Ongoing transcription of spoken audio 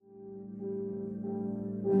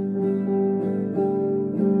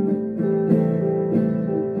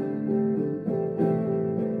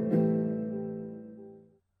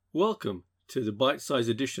Welcome to the bite-sized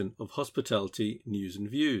edition of Hospitality News and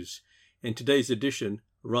Views. In today's edition,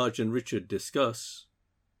 Raj and Richard discuss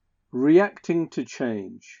reacting to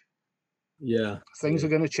change. Things are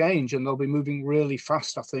going to change and they'll be moving really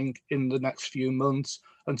fast, I think, in the next few months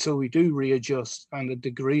until we do readjust and a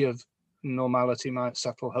degree of normality might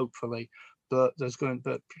settle, hopefully. But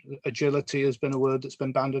agility has been a word that's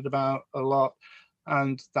been bandied about a lot,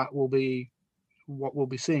 and that will be what we'll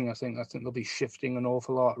be seeing. I think there'll be shifting an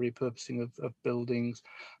awful lot, repurposing of buildings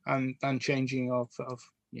and changing of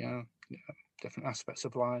different aspects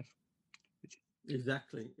of life.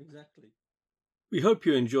 Exactly. We hope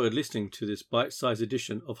you enjoyed listening to this bite-sized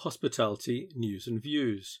edition of Hospitality News and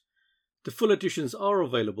Views. The full editions are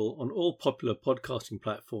available on all popular podcasting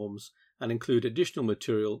platforms and include additional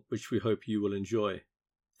material which we hope you will enjoy.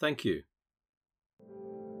 Thank you.